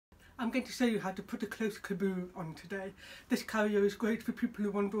I'm going to show you how to put a Close Caboo on today. This carrier is great for people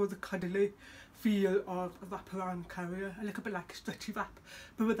who want all the cuddly feel of a wraparound carrier, a little bit like a stretchy wrap,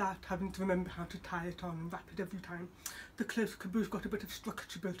 but without having to remember how to tie it on and wrap it every time. The Close Caboo's got a bit of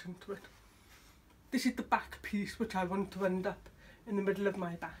structure built into it. This is the back piece which I want to end up in the middle of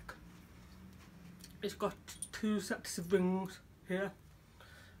my back. It's got two sets of rings here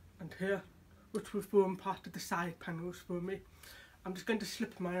and here, which will form part of the side panels for me. I'm just going to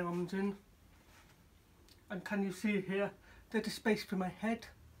slip my arms in, and can you see here there's a space for my head,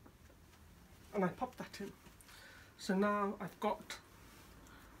 and I pop that in. So now I've got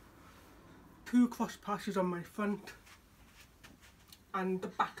two cross passes on my front and the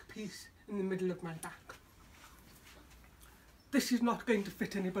back piece in the middle of my back. This is not going to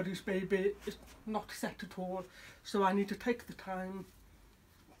fit anybody's baby, it's not set at all, so I need to take the time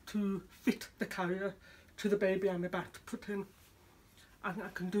to fit the carrier to the baby I'm about to put in. And I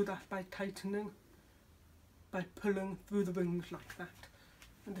can do that by tightening, by pulling through the rings like that,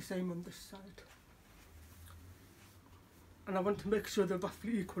 and the same on this side. And I want to make sure they're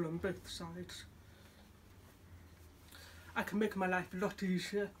roughly equal on both sides. I can make my life a lot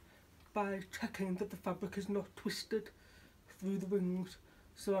easier by checking that the fabric is not twisted through the rings,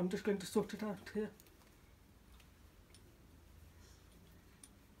 so I'm just going to sort it out here.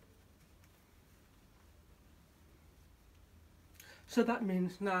 So that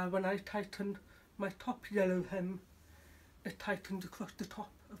means now when I tighten my top yellow hem, it tightens across the top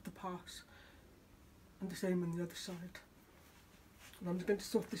of the pass, and the same on the other side. And I'm just going to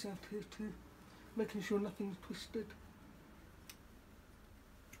sort this out here too, making sure nothing's twisted.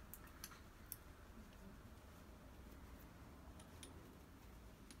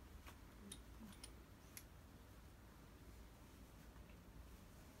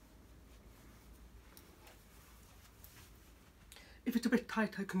 If it's a bit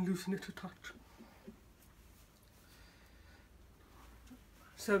tight, I can loosen it a touch.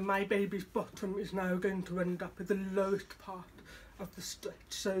 So my baby's bottom is now going to end up at the lowest part of the stretch.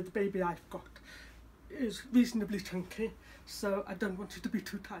 So the baby I've got is reasonably chunky, so I don't want it to be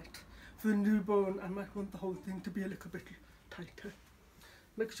too tight. For a newborn, I might want the whole thing to be a little bit tighter.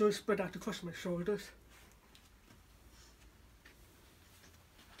 Make sure it's spread out across my shoulders.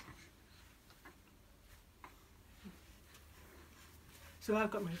 So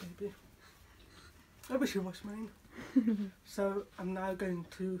I've got my baby. I wish he was mine. So I'm now going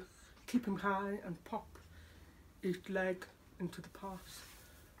to keep him high and pop each leg into the pass,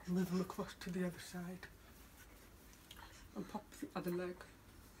 and move him across to the other side, and pop the other leg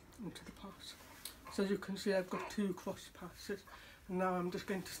into the pass. So you can see I've got two cross passes, and now I'm just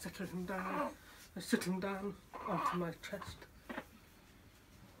going to settle him down and sit him down onto my chest.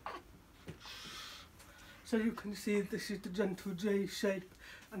 So you can see this is the gentle J shape,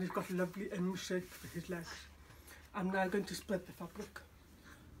 and he's got a lovely M shape for his legs. I'm now going to spread the fabric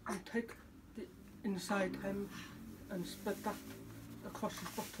and take the inside hem and spread that across his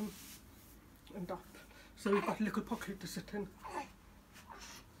bottom and up. So we've got a little pocket to sit in.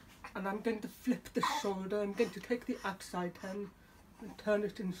 And I'm going to flip this shoulder. I'm going to take the outside hem and turn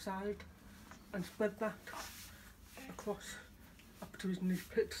it inside and spread that across up to his knee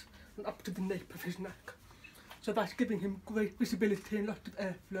pits and up to the nape of his neck. So that's giving him great visibility and lots of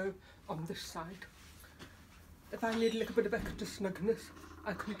airflow on this side. If I need a little bit of extra snugness,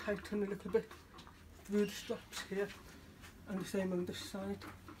 I can tighten a little bit through the straps here, and the same on this side.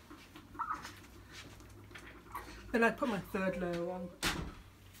 Then I put my third layer on,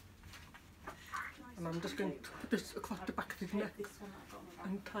 and I'm just going to put this across the back of his neck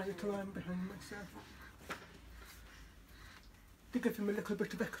and tie it around behind myself to give him a little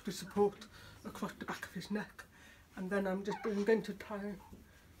bit of extra support across the back of his neck. And then I'm going to tie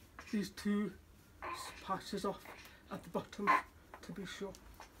these two passes off at the bottom to be sure.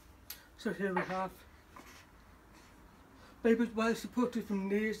 So here we have baby's well supported from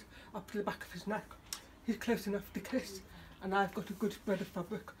knees up to the back of his neck. He's close enough to kiss, and I've got a good spread of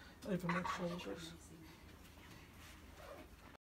fabric over my shoulders.